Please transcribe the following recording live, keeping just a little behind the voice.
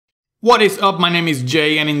What is up? My name is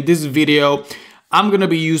Jay, and in this video I'm gonna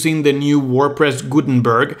be using the new WordPress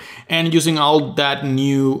Gutenberg and using all that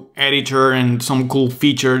new editor and some cool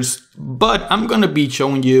features, but I'm gonna be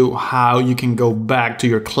showing you how you can go back to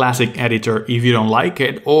your classic editor if you don't like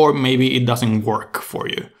it or maybe it doesn't work for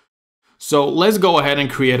you. So let's go ahead and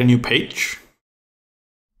create a new page.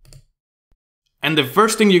 And the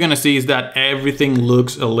first thing you're gonna see is that everything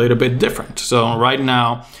looks a little bit different. So right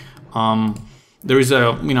now, there is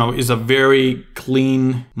a very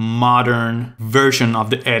clean, modern version of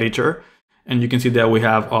the editor. And you can see that we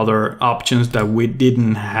have other options that we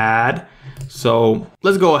didn't had. So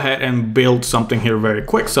let's go ahead and build something here very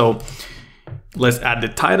quick. So let's add the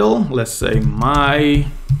title. Let's say my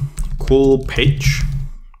cool page.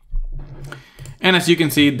 And as you can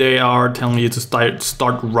see, they are telling you to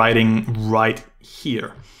start writing right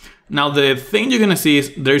here. Now the thing you're gonna see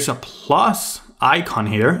is there's a plus icon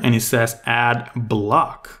here and it says add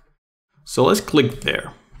block. So let's click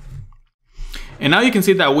there. And now you can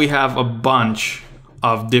see that we have a bunch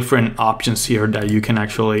of different options here that you can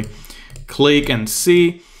actually click and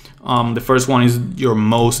see. The first one is your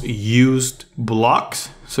most used blocks.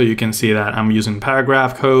 So you can see that I'm using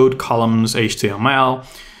paragraph code, columns, HTML.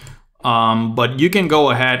 But you can go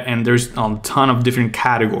ahead and there's a ton of different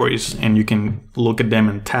categories and you can look at them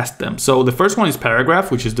and test them. So the first one is paragraph,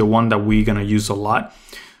 which is the one that we're gonna use a lot.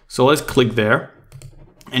 So let's click there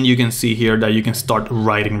and you can see here that you can start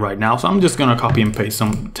writing right now. So I'm just gonna copy and paste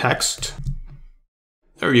some text.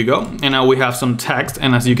 There you go. And now we have some text,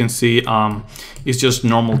 and as you can see, it's just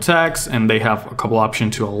normal text and they have a couple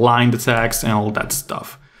options to align the text and all that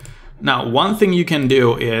stuff. Now, one thing you can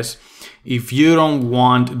do is if you don't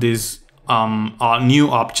want these new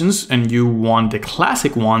options and you want the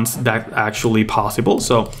classic ones, that's actually possible.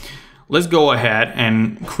 So let's go ahead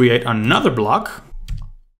and create another block.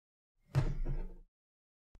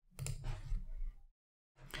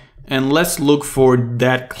 And let's look for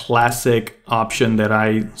that classic option that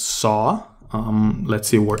I saw. Let's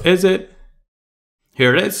see, where is it?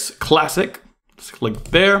 Here it is, classic. Let's click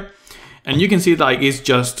there. And you can see like it's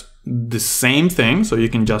just the same thing, so you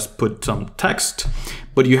can just put some text,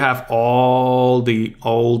 but you have all the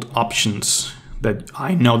old options that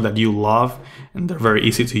I know that you love and they're very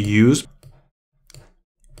easy to use.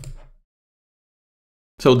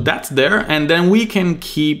 So that's there, and then we can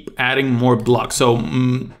keep adding more blocks. So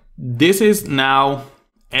this is now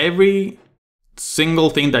every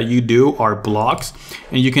single thing that you do are blocks,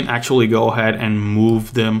 and you can actually go ahead and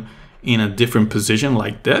move them in a different position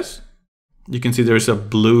like this. You can see there's a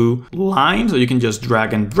blue line, so you can just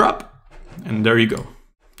drag and drop, and there you go.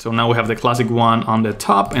 So now we have the classic one on the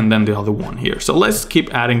top and then the other one here. So let's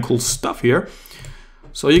keep adding cool stuff here.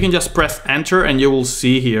 So you can just press enter and you will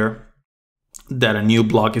see here that a new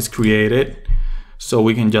block is created. So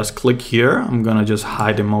we can just click here. I'm gonna just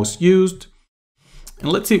hide the most used.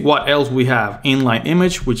 And let's see what else we have. Inline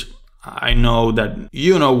image, which I know that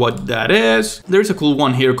you know what that is. There's a cool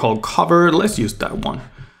one here called cover. Let's use that one.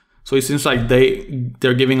 So it seems like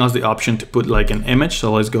they're giving us the option to put like an image.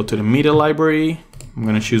 So let's go to the media library. I'm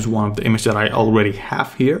gonna choose one of the images that I already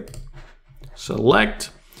have here.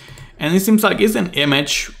 Select. And it seems like it's an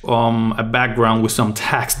image, a background with some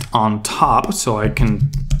text on top. So I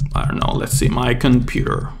don't know, let's see, my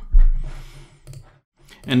computer.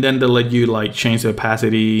 And then they'll let you like change the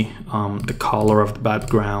opacity, the color of the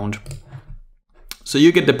background. So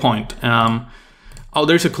you get the point. Oh,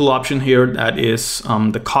 there's a cool option here that is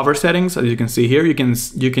the cover settings. As you can see here, you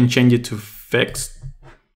can change it to fixed.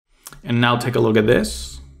 And now take a look at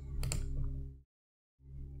this.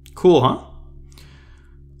 Cool, huh?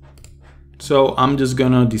 So I'm just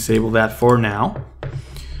gonna disable that for now.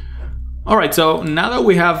 All right, so now that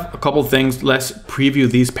we have a couple things, let's preview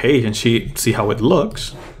this page and see how it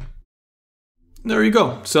looks. There you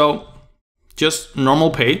go. So just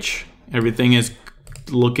normal page. Everything is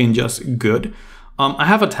looking just good. I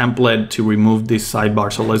have a template to remove this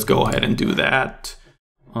sidebar, so let's go ahead and do that.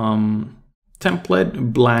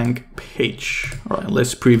 Template blank page. All right,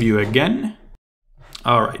 let's preview again.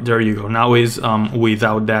 All right, there you go. Now is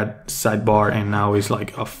without that sidebar, and now is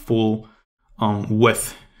like a full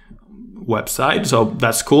width website. So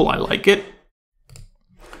that's cool. I like it.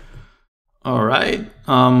 All right,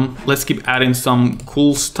 let's keep adding some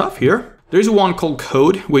cool stuff here. There's one called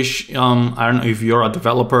code, which I don't know if you're a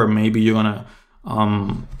developer, maybe you're gonna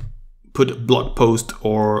put a blog post,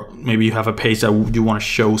 or maybe you have a page that you want to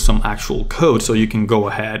show some actual code, so you can go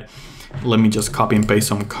ahead. Let me just copy and paste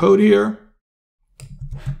some code here.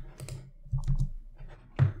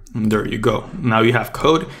 And there you go. Now you have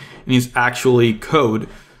code and it's actually code.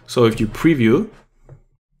 So if you preview,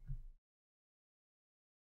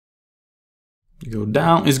 You go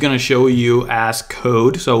down, it's gonna show you as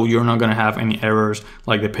code, so you're not gonna have any errors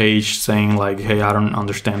like the page saying like, hey, I don't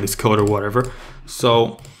understand this code or whatever.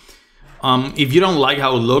 So if you don't like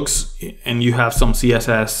how it looks and you have some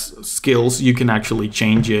CSS skills, you can actually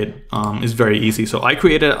change it. It's very easy. So I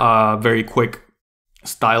created a very quick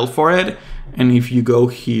style for it. And if you go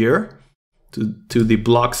here to the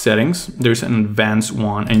block settings, there's an advanced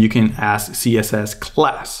one and you can add CSS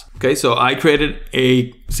class. Okay, so I created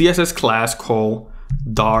a CSS class called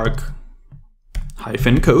dark-code.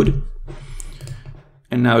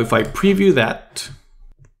 And now if I preview that,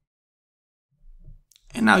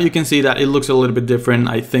 and now you can see that it looks a little bit different.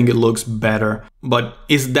 I think it looks better, but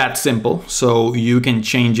it's that simple. So you can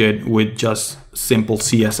change it with just simple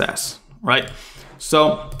CSS, right?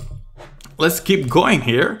 So let's keep going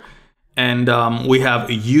here. And we have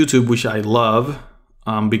YouTube, which I love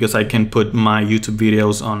because I can put my YouTube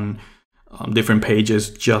videos on different pages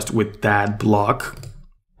just with that block.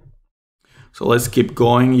 So let's keep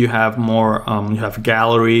going. You have more, you have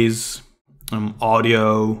galleries,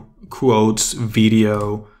 audio, quotes,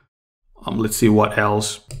 video. Let's see what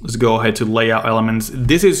else. Let's go ahead to layout elements.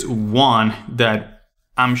 This is one that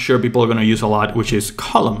I'm sure people are going to use a lot, which is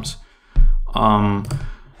columns.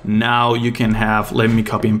 Now you can have, let me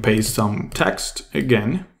copy and paste some text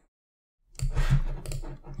again.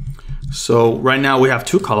 So right now we have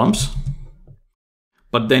 2 columns.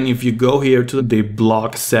 But then if you go here to the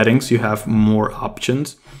block settings, you have more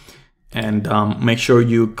options. And make sure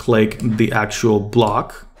you click the actual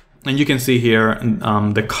block. And you can see here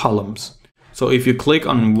the columns. So if you click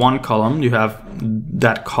on one column, you have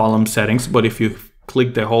that column settings. But if you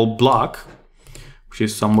click the whole block, which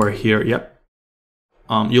is somewhere here, yep,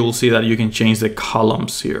 you will see that you can change the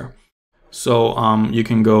columns here. So you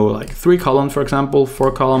can go like 3 columns, for example,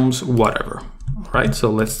 4 columns, whatever. Right?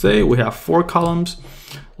 So let's say we have 4 columns.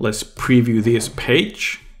 Let's preview this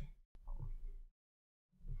page.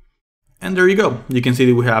 And there you go. You can see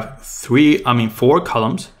that we have 4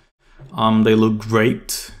 columns. They look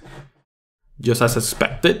great, just as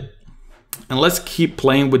expected. And let's keep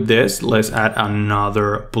playing with this. Let's add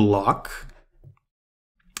another block.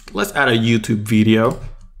 Let's add a YouTube video.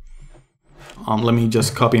 Let me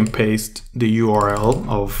just copy and paste the URL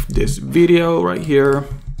of this video right here.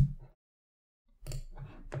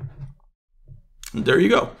 There you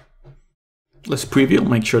go. Let's preview,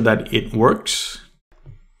 make sure that it works.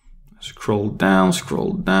 Scroll down,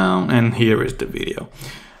 and here is the video.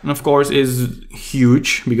 And of course, it's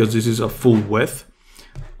huge because this is a full width.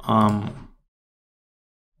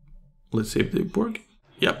 Let's see if it works.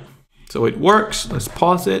 Yep. So it works. Let's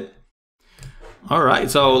pause it. All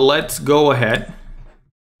right, so let's go ahead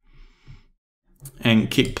and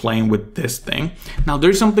keep playing with this thing. Now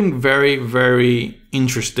there's something very, very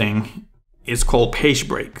interesting. It's called page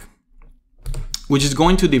break, which is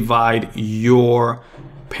going to divide your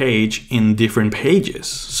page in different pages.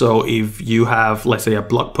 So if you have, let's say, a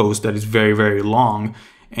blog post that is very, very long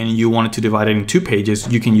and you wanted to divide it in 2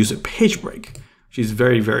 pages, you can use a page break, which is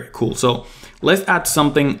very, very cool. So let's add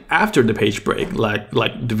something after the page break, like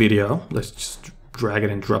the video. Let's just drag it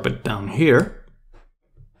and drop it down here.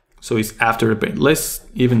 So it's after the page. Let's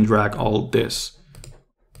even drag all this.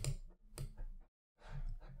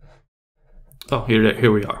 Oh,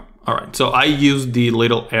 here we are. All right, so I use the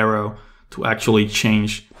little arrow to actually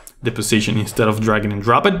change the position instead of dragging and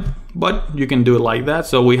drop it, but you can do it like that.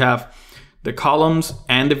 So we have the columns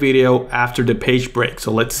and the video after the page break.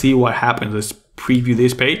 So let's see what happens. Let's preview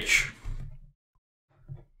this page.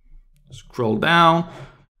 Scroll down.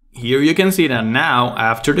 Here you can see that now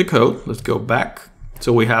after the code, let's go back.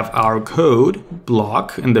 So we have our code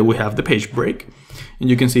block and then we have the page break. And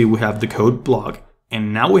you can see we have the code block.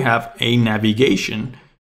 And now we have a navigation.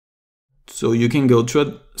 So you can go to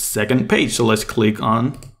a second page. So let's click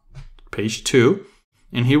on page 2.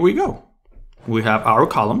 And here we go. We have our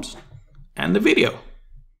columns and the video.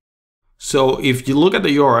 So if you look at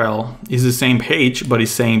the URL, it's the same page, but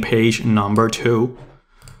it's saying page number 2.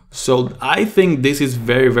 So I think this is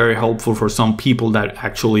very, very helpful for some people that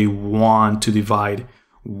actually want to divide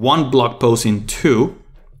one blog post in 2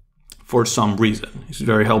 for some reason. It's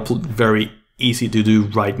very helpful, very easy to do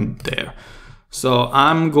right there. So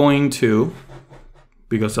I'm going to,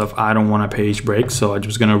 because of I don't want a page break, so I'm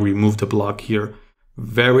just going to remove the block here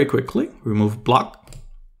very quickly. Remove block.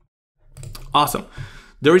 Awesome.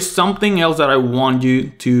 There is something else that I want you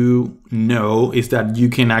to know is that you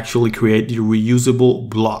can actually create the reusable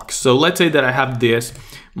blocks. So let's say that I have this,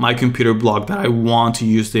 my computer block, that I want to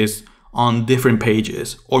use this on different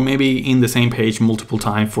pages, or maybe in the same page multiple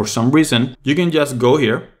times for some reason. You can just go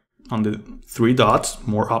here on the 3 dots,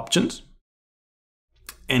 more options.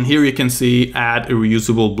 And here you can see add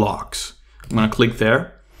reusable blocks. I'm gonna click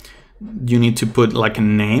there. You need to put like a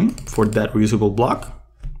name for that reusable block.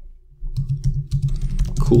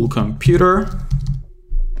 Cool computer.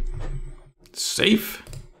 Save.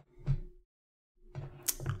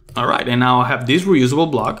 All right, and now I have this reusable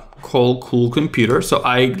block called cool computer. So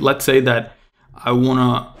let's say that I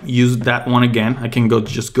wanna use that one again. I can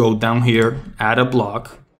just go down here, add a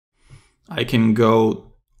block. I can go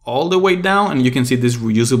all the way down and you can see this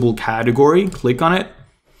reusable category. Click on it.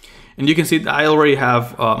 And you can see that I already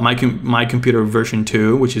have my computer version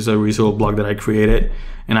 2, which is a reusable block that I created.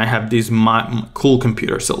 And I have this my cool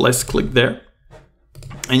computer. So let's click there.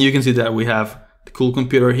 And you can see that we have the cool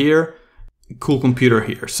computer here, cool computer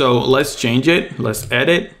here. So let's change it. Let's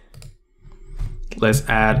edit. Let's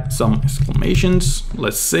add some exclamations.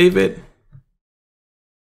 Let's save it.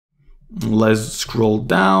 Let's scroll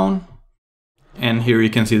down. And here you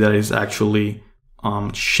can see that it's actually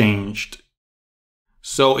changed.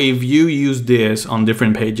 So if you use this on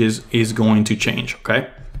different pages, it's going to change, okay?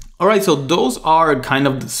 All right, so those are kind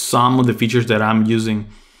of some of the features that I'm using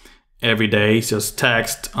every day. It's just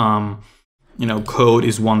text, code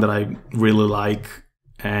is one that I really like,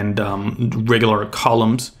 and regular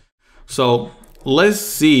columns. So let's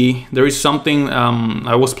see, there is something,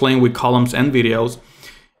 I was playing with columns and videos,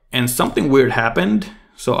 and something weird happened.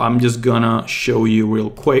 So I'm just gonna show you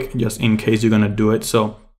real quick, just in case you're gonna do it.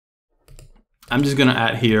 So I'm just gonna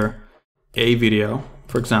add here a video,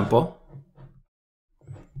 for example.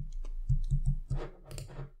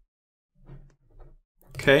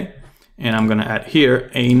 Okay, and I'm gonna add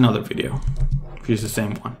here another video, which is the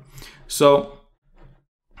same one. So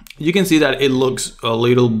you can see that it looks a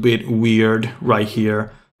little bit weird right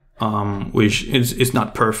here, which is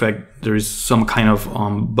not perfect. There is some kind of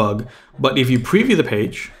bug. But if you preview the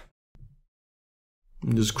page,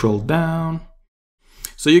 just scroll down.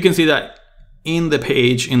 So you can see that in the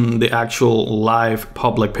page, in the actual live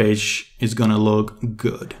public page, is gonna look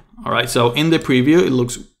good. All right, so in the preview, it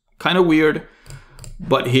looks kind of weird,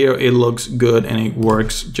 but here it looks good and it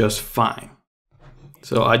works just fine.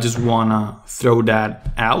 So I just wanna throw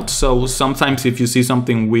that out. So sometimes if you see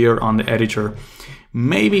something weird on the editor,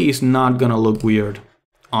 maybe it's not gonna look weird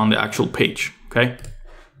on the actual page, okay?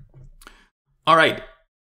 All right,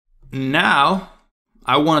 now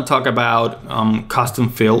I wanna talk about custom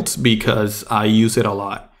fields because I use it a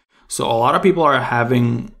lot. So a lot of people are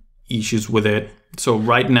having issues with it. So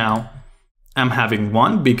right now, I'm having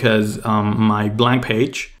one because my blank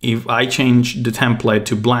page, if I change the template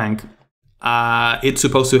to blank, it's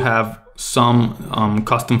supposed to have some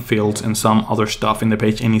custom fields and some other stuff in the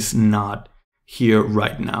page, and it's not here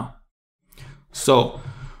right now. So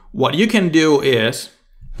what you can do is,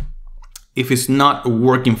 if it's not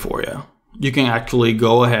working for you, you can actually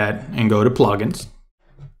go ahead and go to plugins,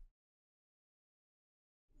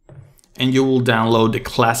 and you will download the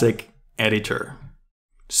classic editor.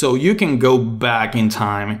 So you can go back in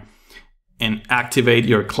time and activate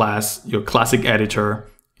your classic editor,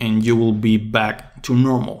 and you will be back to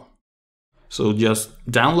normal. So just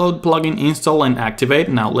download plugin, install, and activate.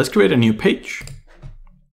 Now let's create a new page.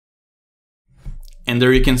 And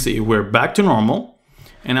there you can see we're back to normal.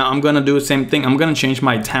 And now I'm gonna do the same thing. I'm gonna change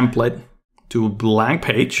my template to a blank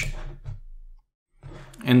page.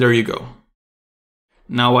 And there you go.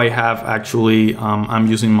 Now I have actually, I'm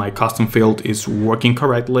using my custom field, is working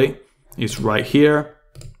correctly. It's right here.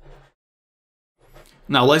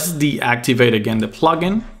 Now let's deactivate again the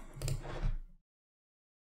plugin.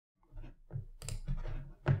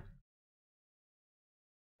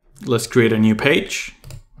 Let's create a new page.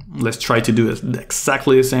 Let's try to do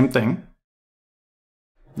exactly the same thing.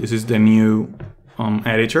 This is the new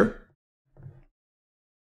editor.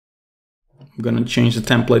 I'm gonna change the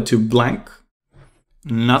template to blank.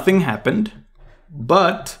 Nothing happened,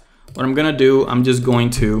 but what I'm gonna do, I'm just going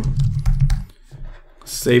to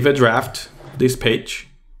save a draft, this page.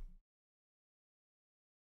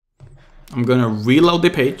 I'm gonna reload the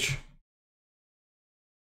page.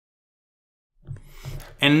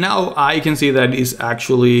 And now I can see that it's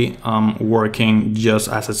actually working just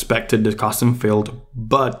as expected, the custom field,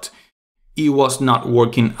 but it was not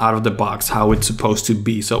working out of the box how it's supposed to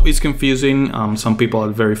be. So it's confusing. Some people are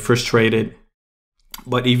very frustrated.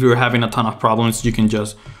 But if you're having a ton of problems, you can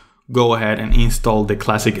just go ahead and install the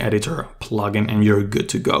classic editor plugin and you're good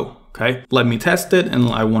to go. Okay, let me test it, and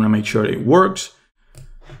I want to make sure it works.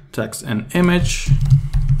 Text and image,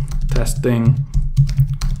 testing,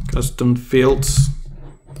 custom fields.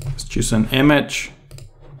 Let's choose an image.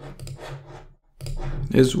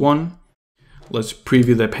 This one. Let's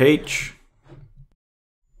preview the page.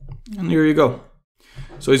 And here you go.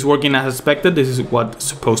 So it's working as expected. This is what's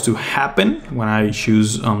supposed to happen when I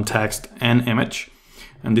choose text and image.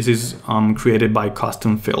 And this is created by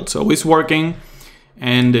custom field. So it's working,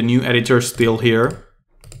 and the new editor is still here.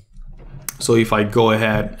 So if I go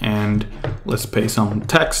ahead and let's paste some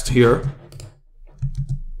text here.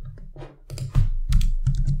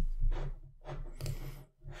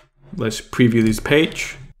 Let's preview this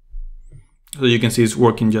page. So you can see it's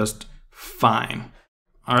working just fine.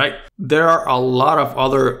 All right. There are a lot of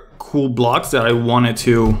other cool blocks that I wanted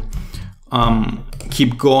to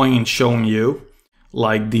keep going and showing you,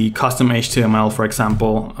 like the custom HTML, for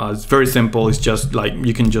example. It's very simple. It's just like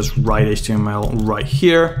you can just write HTML right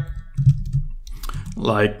here,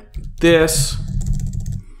 like this.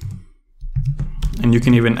 And you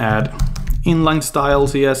can even add inline style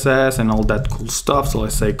CSS and all that cool stuff. So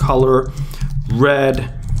let's say color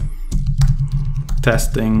red,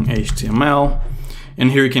 testing HTML. And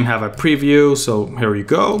here you can have a preview. So here you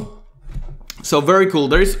go. So very cool.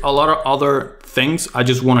 There's a lot of other things. I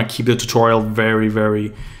just want to keep the tutorial very,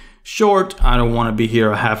 very short. I don't want to be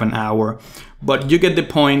here a half an hour, but you get the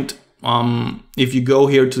point. If you go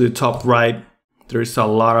here to the top right, there's a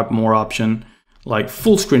lot of more option, like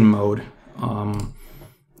full screen mode,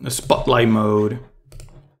 a spotlight mode,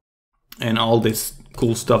 and all this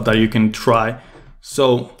cool stuff that you can try.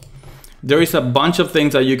 So there is a bunch of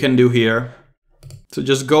things that you can do here. So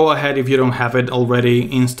just go ahead, if you don't have it already,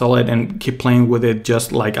 install it and keep playing with it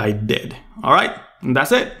just like I did. All right, and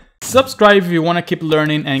that's it. Subscribe if you want to keep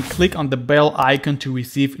learning, and click on the bell icon to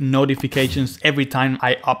receive notifications every time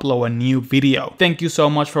I upload a new video. Thank you so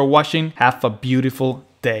much for watching. Have a beautiful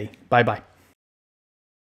day. Bye bye.